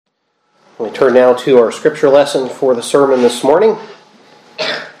We turn now to our scripture lesson for the sermon this morning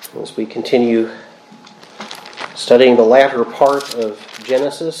as we continue studying the latter part of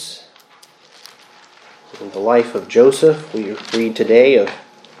Genesis and the life of Joseph. We read today of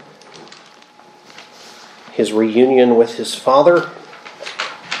his reunion with his father.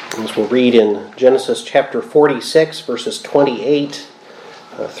 As we'll read in Genesis chapter 46, verses 28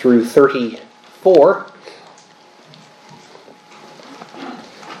 through 34.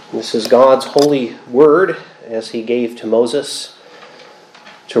 This is God's holy word, as he gave to Moses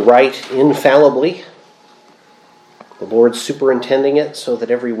to write infallibly, the Lord superintending it so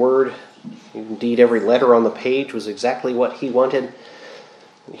that every word, indeed every letter on the page, was exactly what he wanted.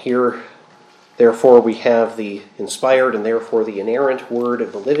 Here, therefore, we have the inspired and therefore the inerrant word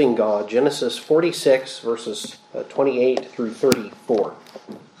of the living God, Genesis 46, verses 28 through 34.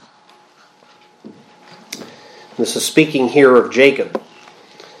 This is speaking here of Jacob.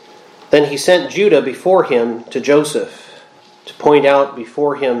 Then he sent Judah before him to Joseph to point out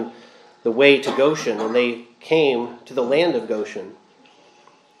before him the way to Goshen, and they came to the land of Goshen.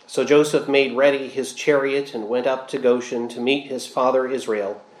 So Joseph made ready his chariot and went up to Goshen to meet his father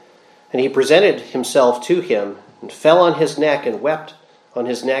Israel. And he presented himself to him and fell on his neck and wept on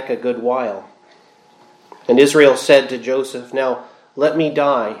his neck a good while. And Israel said to Joseph, "Now let me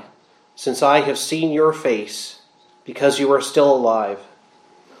die, since I have seen your face, because you are still alive."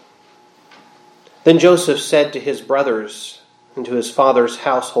 Then Joseph said to his brothers and to his father's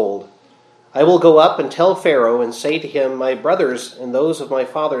household, "I will go up and tell Pharaoh and say to him, 'My brothers and those of my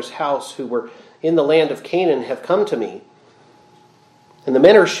father's house who were in the land of Canaan have come to me. And the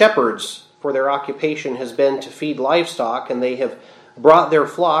men are shepherds, for their occupation has been to feed livestock, and they have brought their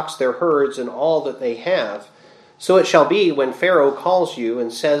flocks, their herds, and all that they have. So it shall be when Pharaoh calls you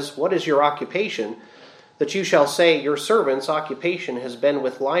and says, "What is your occupation?" that you shall say, "Your servant's occupation has been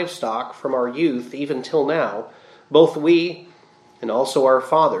with livestock from our youth even till now, both we and also our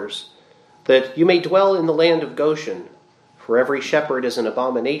fathers, that you may dwell in the land of Goshen, for every shepherd is an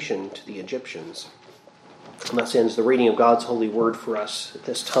abomination to the Egyptians." And thus ends the reading of God's holy word for us at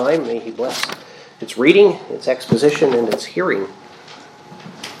this time. May he bless its reading, its exposition, and its hearing.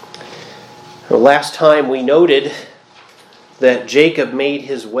 The last time we noted that Jacob made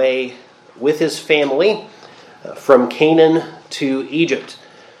his way with his family from Canaan to Egypt,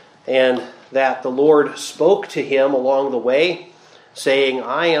 and that the Lord spoke to him along the way, saying,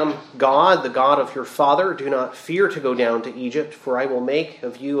 "I am God, the God of your father. Do not fear to go down to Egypt, for I will make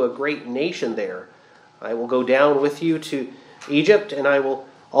of you a great nation there. I will go down with you to Egypt, and I will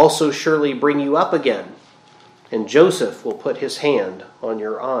also surely bring you up again, and Joseph will put his hand on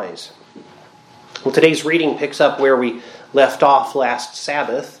your eyes." Well, today's reading picks up where we left off last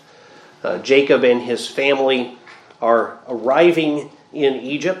Sabbath. Jacob and his family are arriving in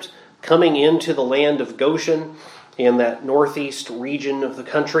Egypt, coming into the land of Goshen in that northeast region of the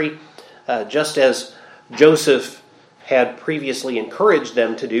country, just as Joseph had previously encouraged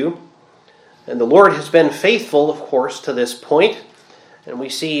them to do. And the Lord has been faithful, of course, to this point. And we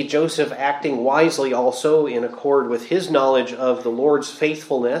see Joseph acting wisely also in accord with his knowledge of the Lord's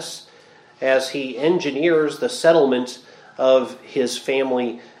faithfulness as he engineers the settlement of his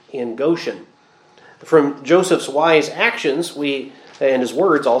family in Goshen. From Joseph's wise actions, and his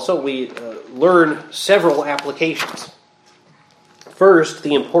words also, we learn several applications. First,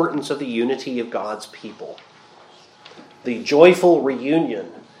 the importance of the unity of God's people. The joyful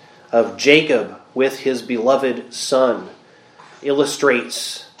reunion of Jacob with his beloved son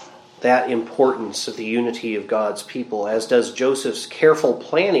illustrates that importance of the unity of God's people, as does Joseph's careful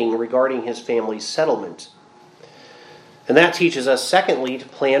planning regarding his family's settlement. And that teaches us, secondly, to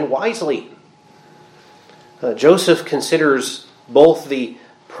plan wisely. Joseph considers both the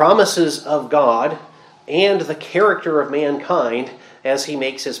promises of God and the character of mankind as he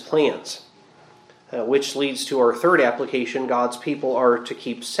makes his plans, which leads to our third application. God's people are to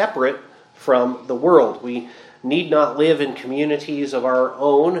keep separate from the world. We need not live in communities of our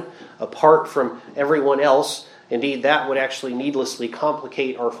own, apart from everyone else. Indeed, that would actually needlessly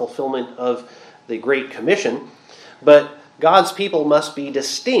complicate our fulfillment of the Great Commission. But God's people must be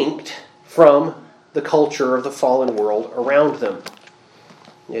distinct from the culture of the fallen world around them.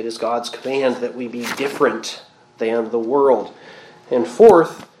 It is God's command that we be different than the world. And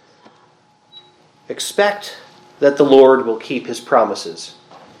fourth, expect that the Lord will keep his promises.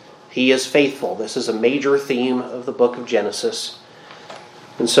 He is faithful. This is a major theme of the book of Genesis.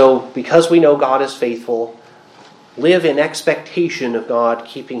 And so, because we know God is faithful, live in expectation of God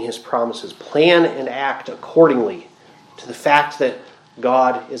keeping his promises. Plan and act accordingly to the fact that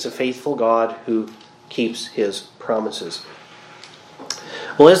God is a faithful God who keeps his promises.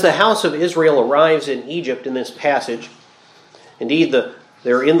 Well, as the house of Israel arrives in Egypt in this passage, indeed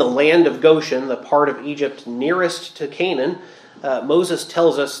they're in the land of Goshen, the part of Egypt nearest to Canaan. Moses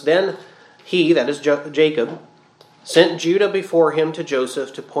tells us, then he, that is Jacob, sent Judah before him to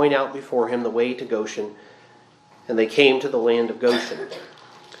Joseph to point out before him the way to Goshen, and they came to the land of Goshen.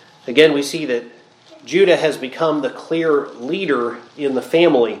 Again, we see that Judah has become the clear leader in the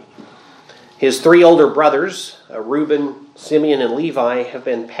family. His three older brothers, Reuben, Simeon, and Levi, have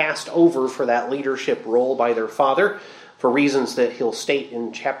been passed over for that leadership role by their father for reasons that he'll state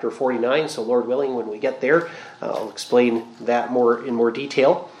in chapter 49. So Lord willing, when we get there, I'll explain that in more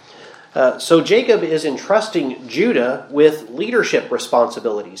detail. So Jacob is entrusting Judah with leadership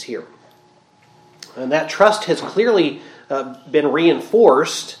responsibilities here. And that trust has clearly been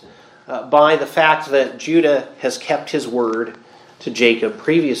reinforced by the fact that Judah has kept his word to Jacob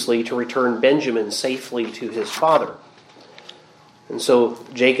previously to return Benjamin safely to his father. And so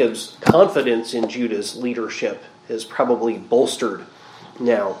Jacob's confidence in Judah's leadership is probably bolstered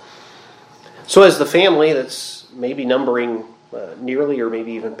now. So as the family that's maybe numbering nearly or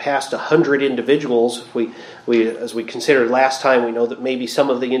maybe even past 100 individuals, as we considered last time, we know that maybe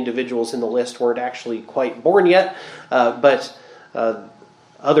some of the individuals in the list weren't actually quite born yet, but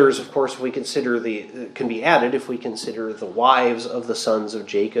others, of course, we consider can be added if we consider the wives of the sons of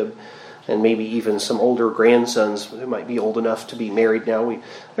Jacob, and maybe even some older grandsons who might be old enough to be married now.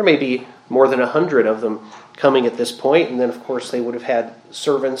 There may be more than 100 of them coming at this point, and then, of course, they would have had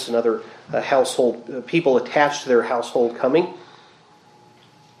servants and other household people attached to their household coming.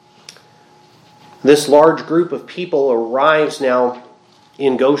 This large group of people arrives now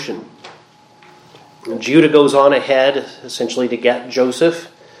in Goshen. Judah goes on ahead, essentially to get Joseph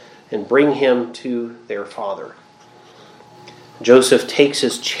and bring him to their father. Joseph takes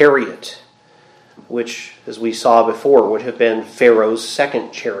his chariot, which, as we saw before, would have been Pharaoh's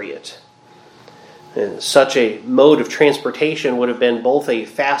second chariot. And such a mode of transportation would have been both a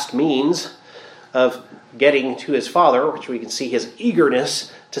fast means of getting to his father, which we can see his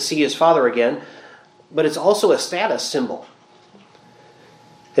eagerness to see his father again, but it's also a status symbol.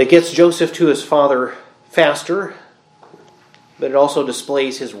 It gets Joseph to his father faster, but it also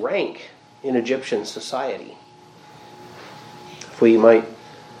displays his rank in Egyptian society. If we might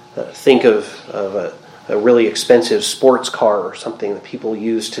think of a really expensive sports car or something that people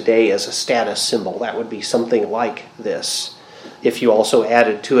use today as a status symbol, that would be something like this. If you also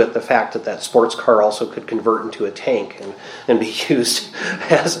added to it the fact that sports car also could convert into a tank and be used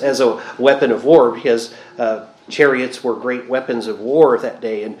as a weapon of war, because chariots were great weapons of war that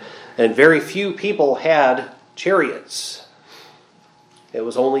day, and very few people had chariots. It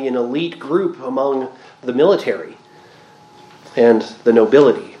was only an elite group among the military and the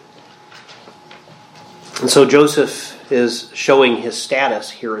nobility. And so Joseph is showing his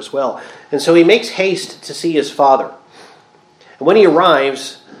status here as well. And so he makes haste to see his father. And when he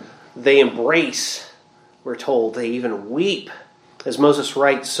arrives, they embrace, we're told. They even weep. As Moses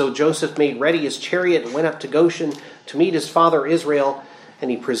writes, so Joseph made ready his chariot and went up to Goshen to meet his father Israel, and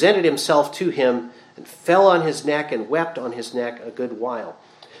he presented himself to him and fell on his neck and wept on his neck a good while.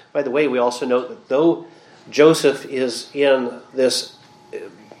 By the way, we also note that though Joseph is in this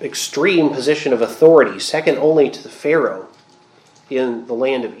extreme position of authority, second only to the Pharaoh in the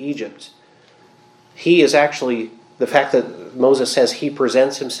land of Egypt, he is actually, the fact that Moses says he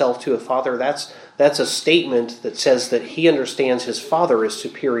presents himself to a father, that's a statement that says that he understands his father is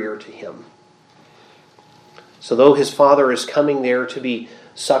superior to him. So though his father is coming there to be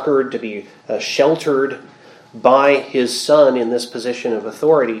succored, to be sheltered by his son in this position of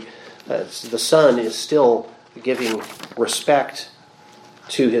authority, the son is still giving respect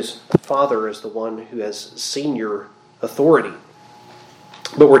to his father as the one who has senior authority.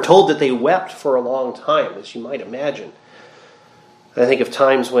 But we're told that they wept for a long time, as you might imagine. I think of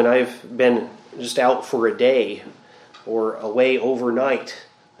times when I've been just out for a day or away overnight.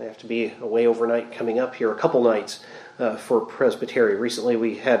 I have to be away overnight coming up here, a couple nights for Presbytery. Recently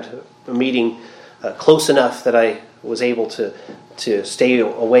we had a meeting close enough that I was able to stay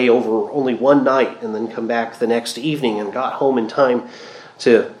away over only one night and then come back the next evening, and got home in time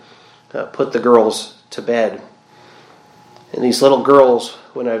to put the girls to bed. And these little girls,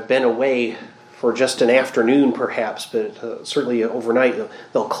 when I've been away for just an afternoon perhaps, but certainly overnight,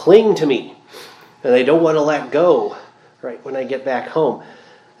 they'll cling to me, and they don't want to let go right when I get back home.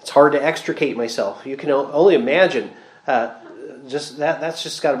 It's hard to extricate myself. You can only imagine just that's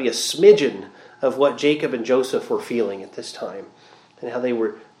just got to be a smidgen of what Jacob and Joseph were feeling at this time, and how they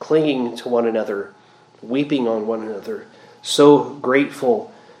were clinging to one another, weeping on one another, so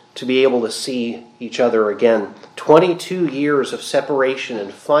grateful to be able to see each other again. 22 years of separation,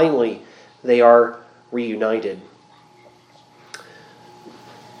 and finally they are reunited.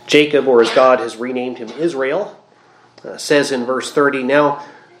 Jacob, or as God has renamed him, Israel, says in verse 30, "Now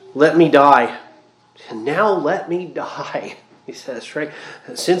let me die. Now let me die," he says, right?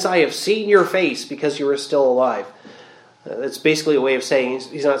 "Since I have seen your face, because you are still alive." That's basically a way of saying,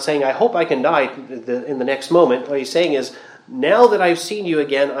 he's not saying, "I hope I can die in the next moment." What he's saying is, now that I've seen you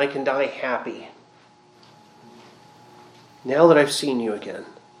again, I can die happy. Now that I've seen you again,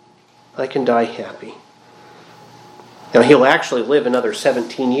 I can die happy. Now he'll actually live another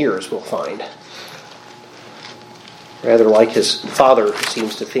 17 years, we'll find. Rather like his father, who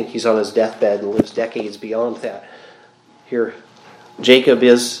seems to think he's on his deathbed and lives decades beyond that. Here, Jacob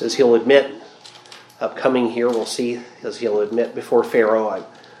is, as he'll admit, upcoming here, we'll see, as he'll admit before Pharaoh,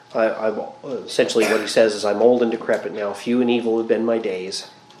 I'm essentially what he says is, "I'm old and decrepit now. Few and evil have been my days."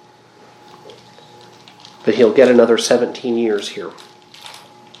 But he'll get another 17 years here.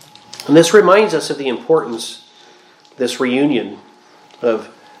 And this reminds us of the importance, this reunion of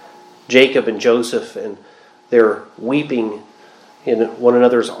Jacob and Joseph and their weeping in one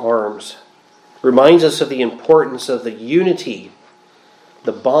another's arms. Reminds us of the importance of the unity,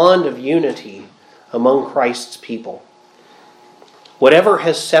 the bond of unity among Christ's people. Whatever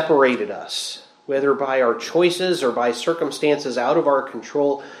has separated us, whether by our choices or by circumstances out of our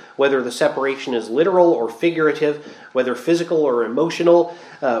control, whether the separation is literal or figurative, whether physical or emotional,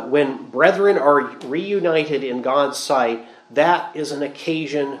 when brethren are reunited in God's sight, that is an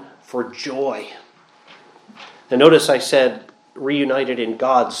occasion for joy. Now notice I said reunited in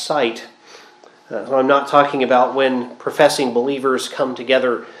God's sight. I'm not talking about when professing believers come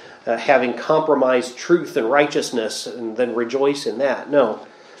together having compromised truth and righteousness and then rejoice in that. No.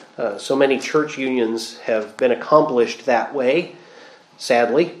 So many church unions have been accomplished that way,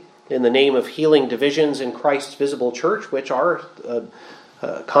 sadly, in the name of healing divisions in Christ's visible church, which are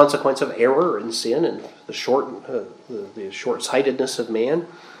a consequence of error and sin and the short-sightedness of man.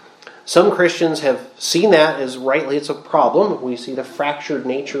 Some Christians have seen that as rightly it's a problem. We see the fractured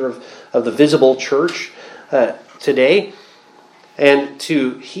nature of the visible church today. And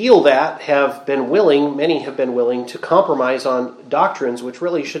to heal that, many have been willing to compromise on doctrines which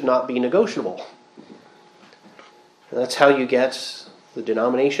really should not be negotiable. And that's how you get the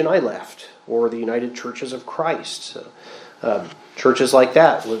denomination I left, or the United Churches of Christ. Churches like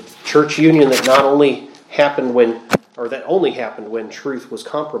that, with church union that only happened when truth was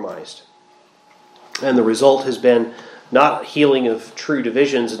compromised. And the result has been not healing of true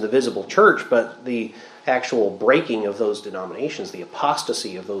divisions in the visible church, but the actual breaking of those denominations, the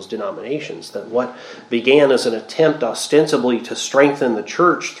apostasy of those denominations, that what began as an attempt ostensibly to strengthen the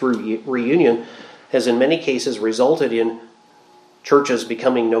church through reunion has in many cases resulted in churches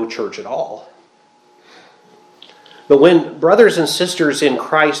becoming no church at all. But when brothers and sisters in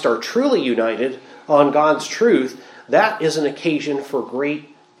Christ are truly united on God's truth, that is an occasion for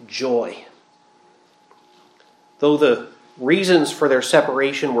great joy. Though the reasons for their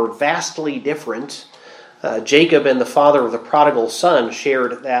separation were vastly different, Jacob and the father of the prodigal son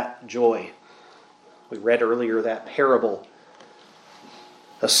shared that joy. We read earlier that parable.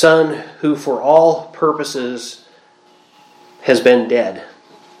 A son who for all purposes has been dead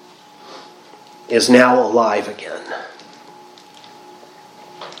is now alive again.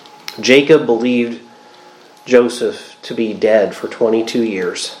 Jacob believed Joseph to be dead for 22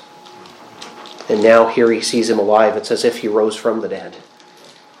 years. And now here he sees him alive. It's as if he rose from the dead.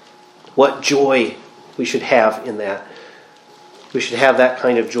 What joy we should have in that. We should have that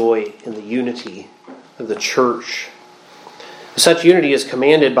kind of joy in the unity of the church. Such unity is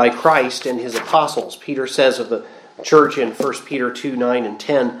commanded by Christ and his apostles. Peter says of the church in 1 Peter 2, 9 and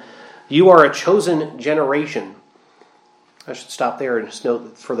 10, "You are a chosen generation." I should stop there and just note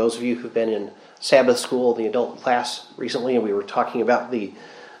that for those of you who've been in Sabbath school, the adult class recently, and we were talking about the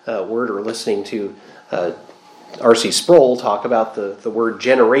word, or listening to R.C. Sproul talk about the word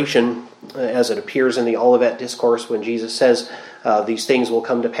generation as it appears in the Olivet Discourse when Jesus says, these things will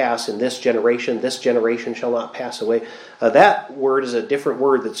come to pass in this generation shall not pass away. That word is a different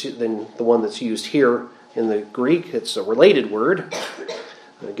word than the one that's used here in the Greek. It's a related word,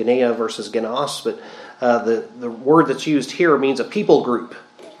 Genea versus genos, but the word that's used here means a people group.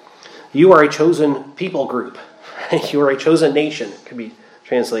 You are a chosen people group. You are a chosen nation, it could be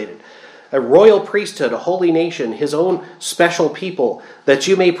translated. A royal priesthood, a holy nation, his own special people, that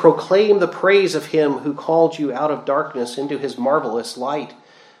you may proclaim the praise of him who called you out of darkness into his marvelous light,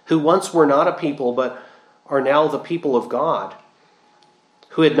 who once were not a people, but are now the people of God,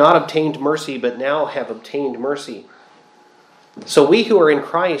 who had not obtained mercy, but now have obtained mercy. So we who are in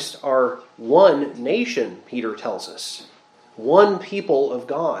Christ are one nation, Peter tells us. One people of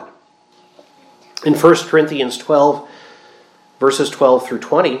God. In 1 Corinthians 12, verses 12 through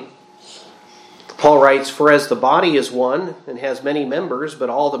 20, Paul writes, "For as the body is one and has many members, but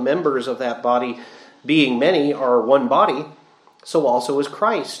all the members of that body, being many, are one body, so also is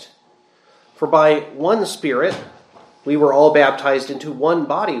Christ. For by one Spirit we were all baptized into one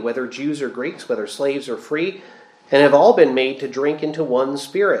body, whether Jews or Greeks, whether slaves or free, and have all been made to drink into one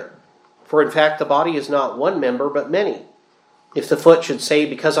Spirit. For in fact the body is not one member, but many. If the foot should say,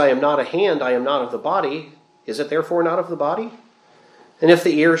 'Because I am not a hand, I am not of the body,' is it therefore not of the body? And if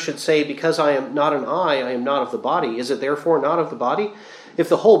the ear should say, 'Because I am not an eye, I am not of the body,' is it therefore not of the body? If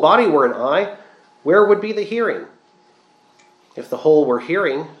the whole body were an eye, where would be the hearing? If the whole were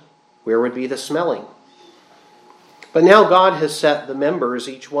hearing, where would be the smelling? But now God has set the members,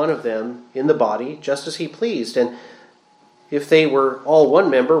 each one of them, in the body, just as he pleased. And if they were all one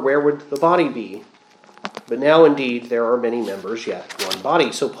member, where would the body be? But now indeed there are many members, yet one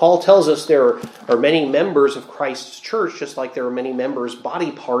body." So Paul tells us there are many members of Christ's church, just like there are many members,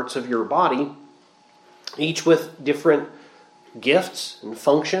 body parts of your body, each with different gifts and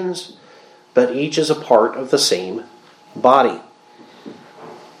functions, but each is a part of the same body.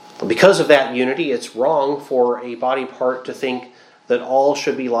 Because of that unity, it's wrong for a body part to think that all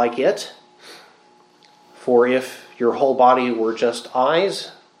should be like it. For if your whole body were just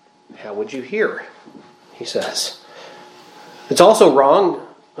eyes, how would you hear? He says. It's also wrong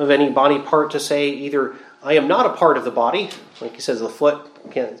of any body part to say either, "I am not a part of the body," like he says the foot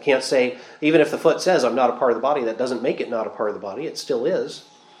can't say, even if the foot says, "I'm not a part of the body," that doesn't make it not a part of the body, it still is.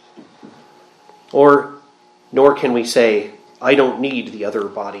 Or, nor can we say, "I don't need the other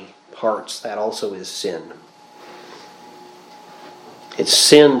body parts." That also is sin. It's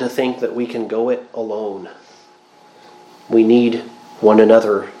sin to think that we can go it alone. We need one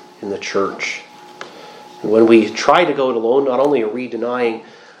another in the church. And when we try to go it alone, not only are we denying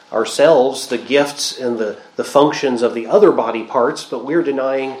ourselves the gifts and the functions of the other body parts, but we're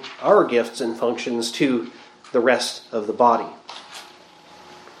denying our gifts and functions to the rest of the body.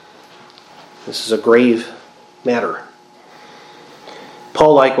 This is a grave matter.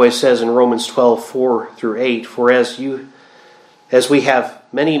 Paul likewise says in Romans 12, 4 through 8, "For as we have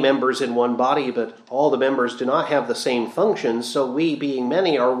many members in one body, but all the members do not have the same functions, so we, being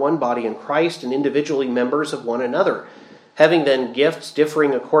many, are one body in Christ and individually members of one another. Having then gifts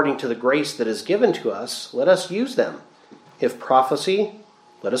differing according to the grace that is given to us, let us use them. If prophecy,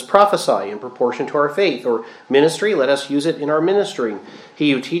 let us prophesy in proportion to our faith, or ministry, let us use it in our ministering.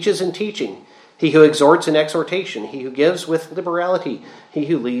 He who teaches in teaching, he who exhorts in exhortation, he who gives with liberality, he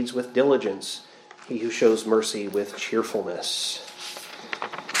who leads with diligence, he who shows mercy with cheerfulness."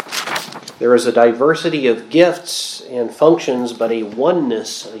 There is a diversity of gifts and functions, but a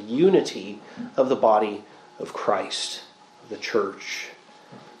oneness, a unity of the body of Christ, the church.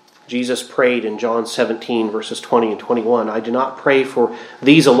 Jesus prayed in John 17, verses 20 and 21, "I do not pray for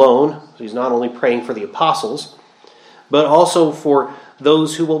these alone." He's not only praying for the apostles, but also for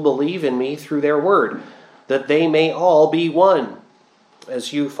those who will believe in me through their word, that they may all be one,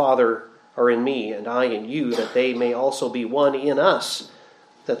 as you, Father, are in me, and I in you, that they may also be one in us,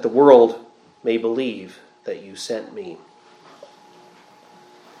 that the world may believe that you sent me.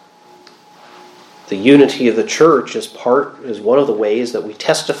 The unity of the church is one of the ways that we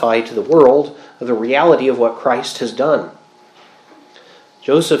testify to the world of the reality of what Christ has done.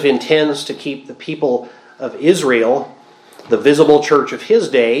 Joseph intends to keep the people of Israel, the visible church of his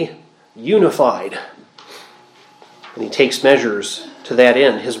day, unified. And he takes measures to that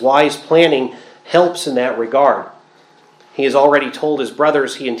end. His wise planning helps in that regard. He has already told his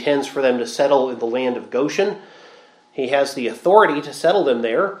brothers he intends for them to settle in the land of Goshen. He has the authority to settle them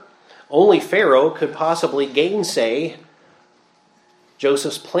there. Only Pharaoh could possibly gainsay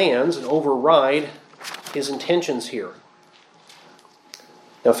Joseph's plans and override his intentions here.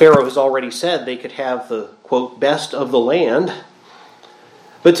 Now, Pharaoh has already said they could have the, quote, best of the land.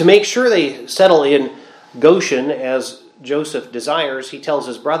 But to make sure they settle in Goshen as Joseph desires, he tells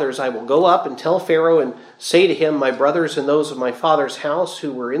his brothers, "I will go up and tell Pharaoh and say to him, 'My brothers and those of my father's house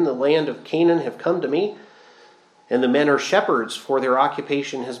who were in the land of Canaan have come to me. And the men are shepherds, for their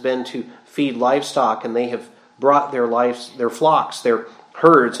occupation has been to feed livestock, and they have brought their flocks, their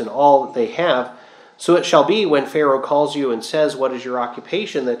herds, and all that they have. So it shall be when Pharaoh calls you and says, "What is your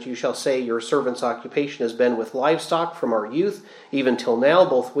occupation?" that you shall say, "Your servant's occupation has been with livestock from our youth, even till now,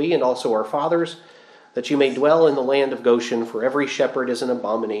 both we and also our fathers, that you may dwell in the land of Goshen, for every shepherd is an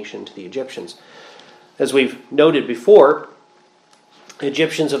abomination to the Egyptians." As we've noted before,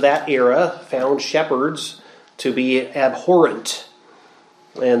 Egyptians of that era found shepherds to be abhorrent.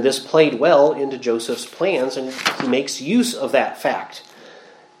 And this played well into Joseph's plans, and he makes use of that fact.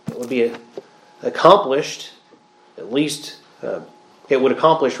 It would be accomplished, at least, at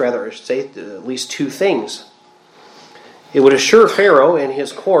least two things. It would assure Pharaoh and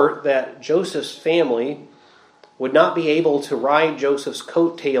his court that Joseph's family would not be able to ride Joseph's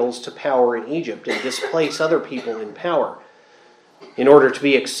coattails to power in Egypt and displace other people in power. In order to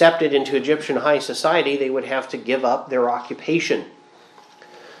be accepted into Egyptian high society, they would have to give up their occupation.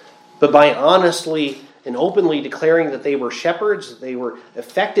 But by honestly and openly declaring that they were shepherds, they were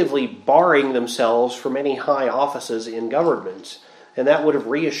effectively barring themselves from any high offices in government. And that would have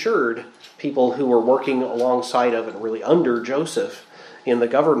reassured people who were working alongside of and really under Joseph in the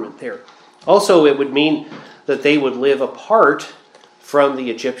government there. Also, it would mean that they would live apart from the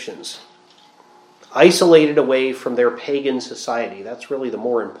Egyptians, isolated away from their pagan society. That's really the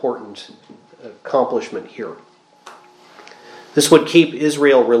more important accomplishment here. This would keep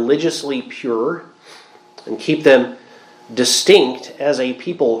Israel religiously pure and keep them distinct as a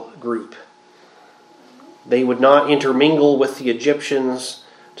people group. They would not intermingle with the Egyptians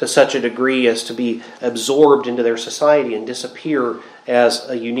to such a degree as to be absorbed into their society and disappear as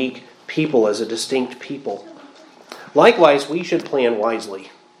a unique people, as a distinct people. Likewise, we should plan wisely.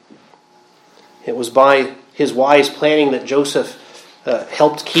 It was by his wise planning that Joseph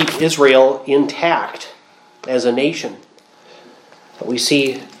helped keep Israel intact as a nation. We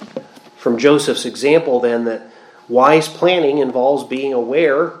see from Joseph's example then that wise planning involves being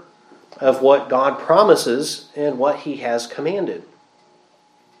aware of what God promises and what he has commanded.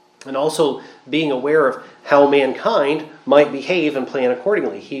 And also being aware of how mankind might behave and plan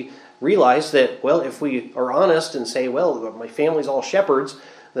accordingly. He realized that, well, if we are honest and say, well, my family's all shepherds,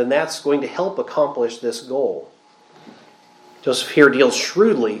 then that's going to help accomplish this goal. Joseph here deals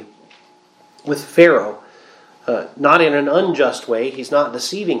shrewdly with Pharaoh, not in an unjust way. He's not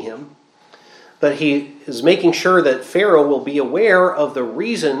deceiving him, but he is making sure that Pharaoh will be aware of the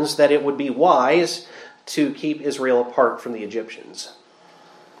reasons that it would be wise to keep Israel apart from the Egyptians.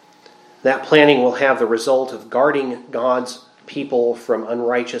 That planning will have the result of guarding God's people from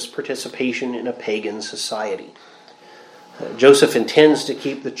unrighteous participation in a pagan society. Joseph intends to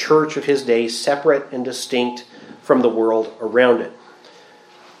keep the church of his day separate and distinct from the world around it.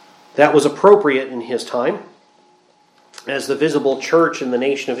 That was appropriate in his time, as the visible church and the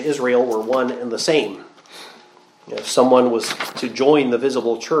nation of Israel were one and the same. If someone was to join the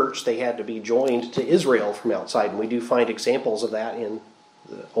visible church, they had to be joined to Israel from outside. And we do find examples of that in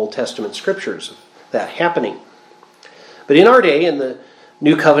the Old Testament scriptures, of that happening. But in our day, in the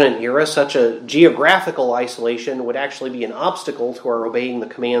New Covenant era, such a geographical isolation would actually be an obstacle to our obeying the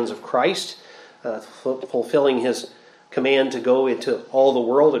commands of Christ, fulfilling his command to go into all the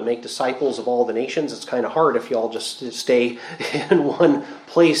world and make disciples of all the nations. It's kind of hard if you all just stay in one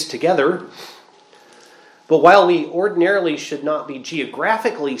place together. But while we ordinarily should not be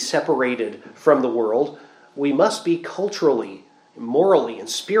geographically separated from the world, we must be culturally, morally, and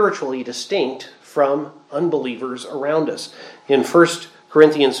spiritually distinct from unbelievers around us. In 1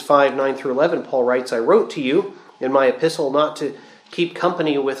 Corinthians 5, 9 through 11, Paul writes, I wrote to you in my epistle not to keep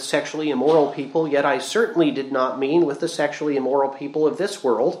company with sexually immoral people, yet I certainly did not mean with the sexually immoral people of this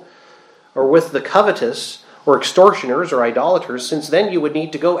world, or with the covetous, or extortioners, or idolaters, since then you would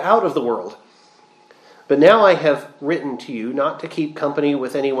need to go out of the world. But now I have written to you not to keep company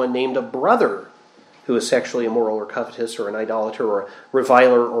with anyone named a brother who is sexually immoral, or covetous, or an idolater, or a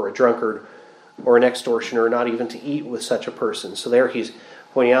reviler, or a drunkard, or an extortioner, not even to eat with such a person. So there he's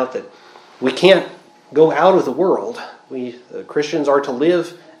pointing out that we can't go out of the world. We Christians are to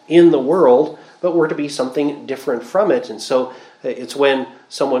live in the world, but we're to be something different from it. And so it's when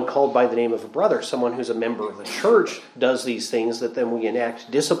someone called by the name of a brother, someone who's a member of the church, does these things that then we enact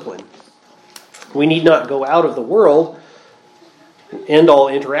discipline. We need not go out of the world and end all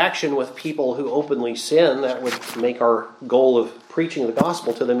interaction with people who openly sin. That would make our goal of preaching the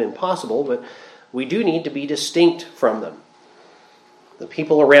gospel to them impossible, but we do need to be distinct from them. The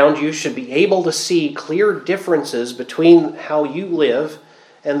people around you should be able to see clear differences between how you live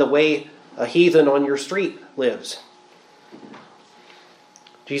and the way a heathen on your street lives.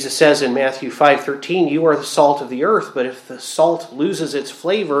 Jesus says in Matthew 5:13, you are the salt of the earth, but if the salt loses its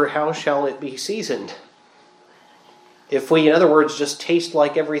flavor, how shall it be seasoned? If we, in other words, just taste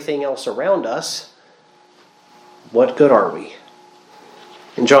like everything else around us, what good are we?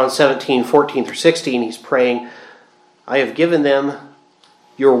 In John 17:14 through 16, he's praying, I have given them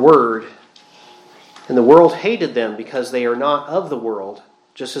your word, and the world hated them because they are not of the world,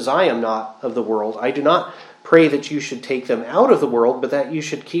 just as I am not of the world. I do not pray that you should take them out of the world, but that you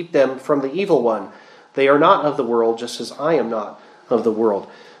should keep them from the evil one. They are not of the world, just as I am not of the world.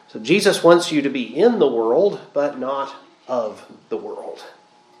 So Jesus wants you to be in the world, but not of the world.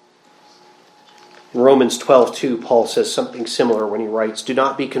 In Romans 12:2, Paul says something similar when he writes, "Do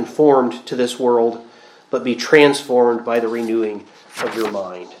not be conformed to this world, but be transformed by the renewing of your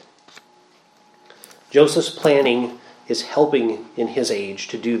mind." Joseph's planning is helping in his age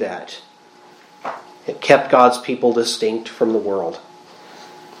to do that. It kept God's people distinct from the world.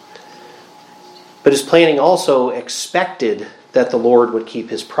 But his planning also expected that the Lord would keep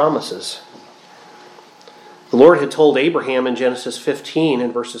his promises. The Lord had told Abraham in Genesis 15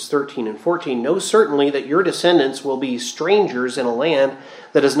 and verses 13 and 14, "Know certainly that your descendants will be strangers in a land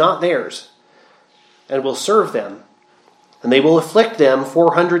that is not theirs, and will serve them. And they will afflict them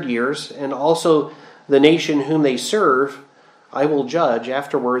 400 years, and also the nation whom they serve I will judge.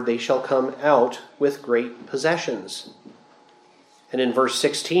 Afterward they shall come out with great possessions." And in verse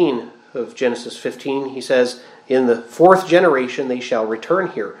 16 of Genesis 15, he says, "In the 4th generation they shall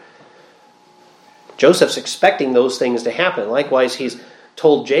return here." Joseph's expecting those things to happen. Likewise, he's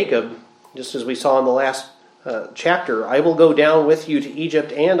told Jacob, just as we saw in the last chapter, "I will go down with you to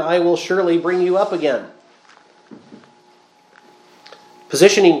Egypt, and I will surely bring you up again."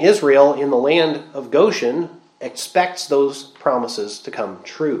 Positioning Israel in the land of Goshen expects those promises to come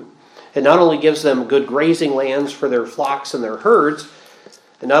true. It not only gives them good grazing lands for their flocks and their herds,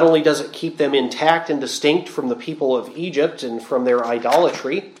 and not only does it keep them intact and distinct from the people of Egypt and from their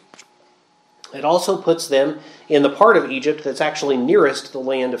idolatry, it also puts them in the part of Egypt that's actually nearest the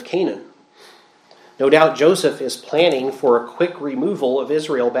land of Canaan. No doubt Joseph is planning for a quick removal of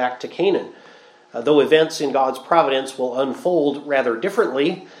Israel back to Canaan. Though events in God's providence will unfold rather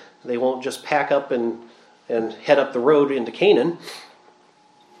differently, they won't just pack up and head up the road into Canaan.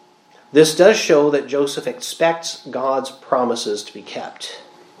 This does show that Joseph expects God's promises to be kept.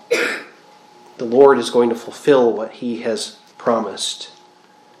 The Lord is going to fulfill what he has promised.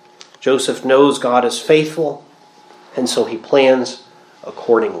 Joseph knows God is faithful, and so he plans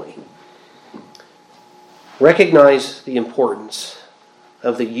accordingly. Recognize the importance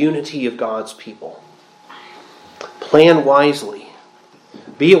of the unity of God's people. Plan wisely.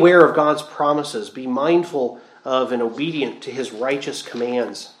 Be aware of God's promises. Be mindful of and obedient to his righteous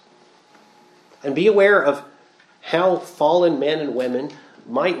commands. And be aware of how fallen men and women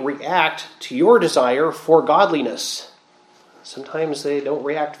might react to your desire for godliness. Sometimes they don't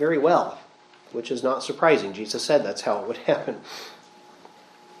react very well, which is not surprising. Jesus said that's how it would happen.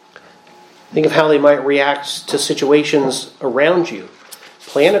 Think of how they might react to situations around you.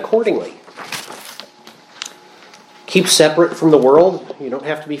 Plan accordingly. Keep separate from the world. You don't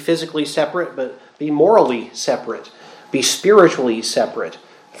have to be physically separate, but be morally separate. Be spiritually separate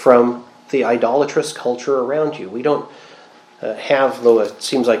from the idolatrous culture around you. We don't have, though it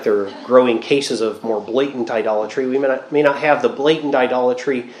seems like there are growing cases of more blatant idolatry, we may not have the blatant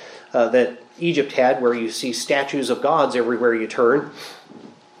idolatry that Egypt had, where you see statues of gods everywhere you turn.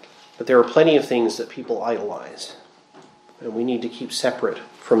 But there are plenty of things that people idolize. And we need to keep separate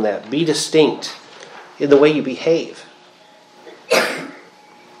from that. Be distinct in the way you behave.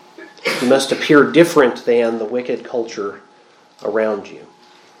 You must appear different than the wicked culture around you.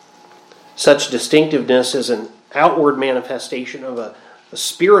 Such distinctiveness is an outward manifestation of a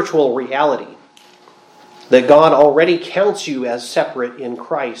spiritual reality that God already counts you as separate in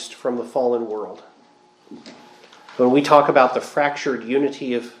Christ from the fallen world. When we talk about the fractured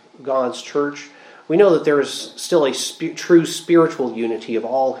unity of God's church, we know that there is still a true spiritual unity of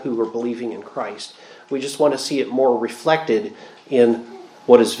all who are believing in Christ. We just want to see it more reflected in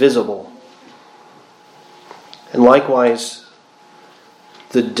what is visible. And likewise,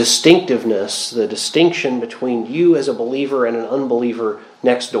 the distinctiveness, the distinction between you as a believer and an unbeliever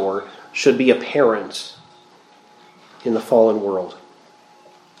next door should be apparent in the fallen world.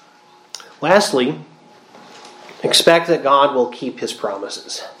 Lastly, expect that God will keep his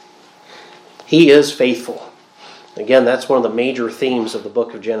promises. He is faithful. Again, that's one of the major themes of the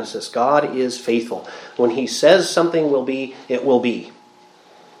book of Genesis. God is faithful. When he says something will be, it will be.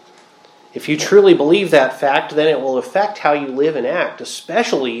 If you truly believe that fact, then it will affect how you live and act,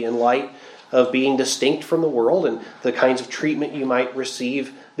 especially in light of being distinct from the world and the kinds of treatment you might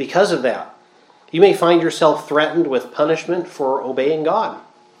receive because of that. You may find yourself threatened with punishment for obeying God.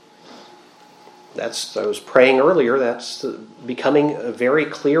 I was praying earlier, that's becoming a very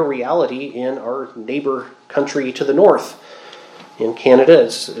clear reality in our neighbor country to the north, in Canada.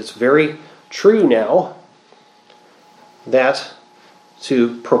 It's very true now that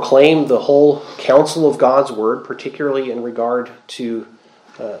to proclaim the whole counsel of God's word, particularly in regard to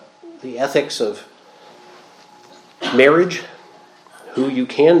the ethics of marriage, who you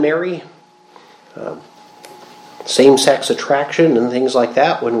can marry, same-sex attraction and things like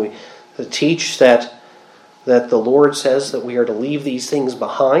that, when we teach that the Lord says that we are to leave these things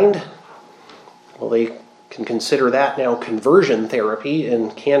behind, well, they can consider that now conversion therapy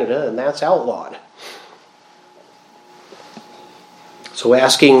in Canada, and that's outlawed. So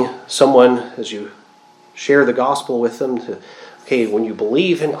asking someone, as you share the gospel with them, when you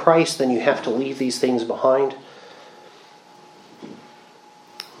believe in Christ, then you have to leave these things behind.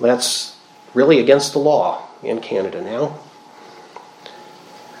 That's really against the law in Canada now.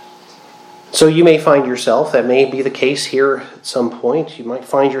 So you may find yourself, that may be the case here at some point, you might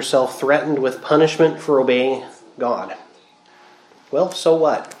find yourself threatened with punishment for obeying God. Well, so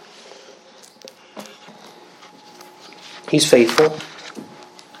what? He's faithful.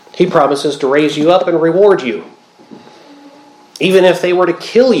 He promises to raise you up and reward you. Even if they were to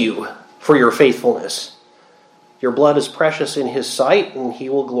kill you for your faithfulness, your blood is precious in His sight, and He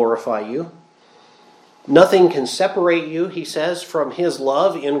will glorify you. Nothing can separate you, He says, from His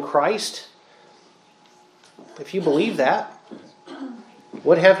love in Christ. If you believe that,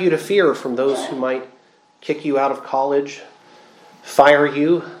 what have you to fear from those who might kick you out of college, fire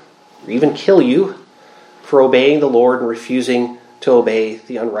you, or even kill you for obeying the Lord and refusing to obey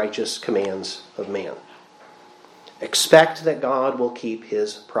the unrighteous commands of man? Expect that God will keep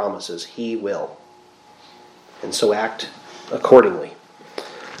His promises. He will. And so act accordingly.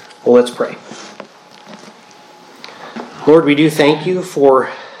 Well, let's pray. Lord, we do thank You for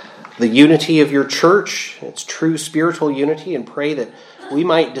the unity of Your church, its true spiritual unity, and pray that we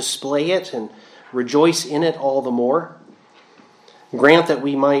might display it and rejoice in it all the more. Grant that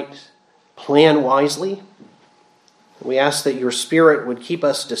we might plan wisely. We ask that Your Spirit would keep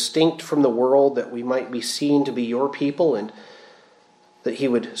us distinct from the world, that we might be seen to be Your people, and that He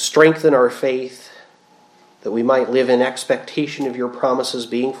would strengthen our faith, that we might live in expectation of Your promises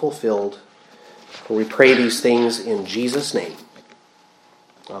being fulfilled. For we pray these things in Jesus' name.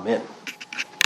 Amen.